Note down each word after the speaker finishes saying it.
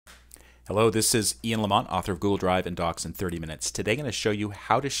Hello, this is Ian Lamont, author of Google Drive and Docs in 30 Minutes. Today I'm going to show you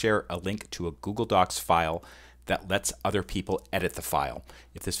how to share a link to a Google Docs file that lets other people edit the file.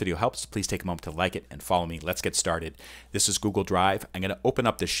 If this video helps, please take a moment to like it and follow me. Let's get started. This is Google Drive. I'm going to open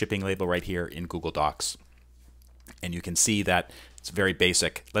up the shipping label right here in Google Docs. And you can see that it's very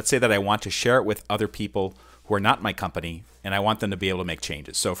basic. Let's say that I want to share it with other people who are not my company, and I want them to be able to make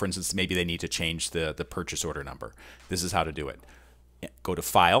changes. So for instance, maybe they need to change the purchase order number. This is how to do it. Go to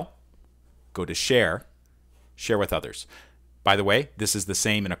File, go to Share, Share with Others. By the way, this is the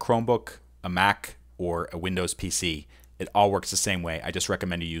same in a Chromebook, a Mac, or a Windows PC. It all works the same way. I just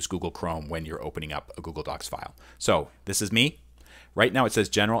recommend you use Google Chrome when you're opening up a Google Docs file. So this is me. Right now it says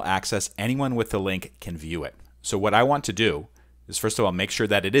General Access. Anyone with the link can view it. So what I want to do is, first of all, make sure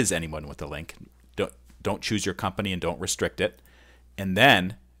that it is anyone with the link. Don't choose your company and don't restrict it. And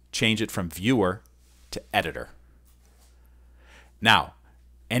then change it from viewer to editor. Now,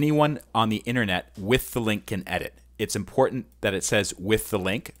 anyone on the internet with the link can edit. It's important that it says with the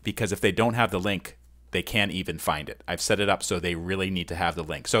link, because if they don't have the link, they can't even find it. I've set it up so they really need to have the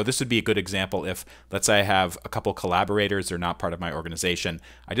link. So this would be a good example if, let's say I have a couple collaborators, they're not part of my organization.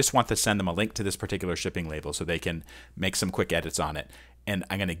 I just want to send them a link to this particular shipping label so they can make some quick edits on it. And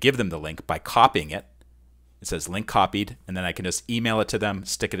I'm going to give them the link by copying it. It says link copied, and then I can just email it to them,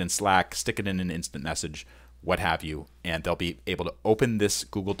 stick it in Slack, stick it in an instant message, what have you, and they'll be able to open this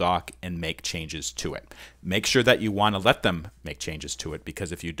Google Doc and make changes to it. Make sure that you want to let them make changes to it,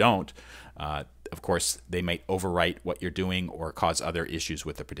 because if you don't, of course, they might overwrite what you're doing or cause other issues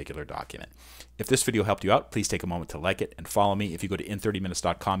with a particular document. If this video helped you out, please take a moment to like it and follow me. If you go to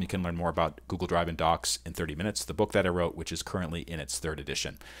in30minutes.com, you can learn more about Google Drive and Docs in 30 Minutes, the book that I wrote, which is currently in its 3rd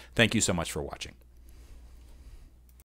edition. Thank you so much for watching.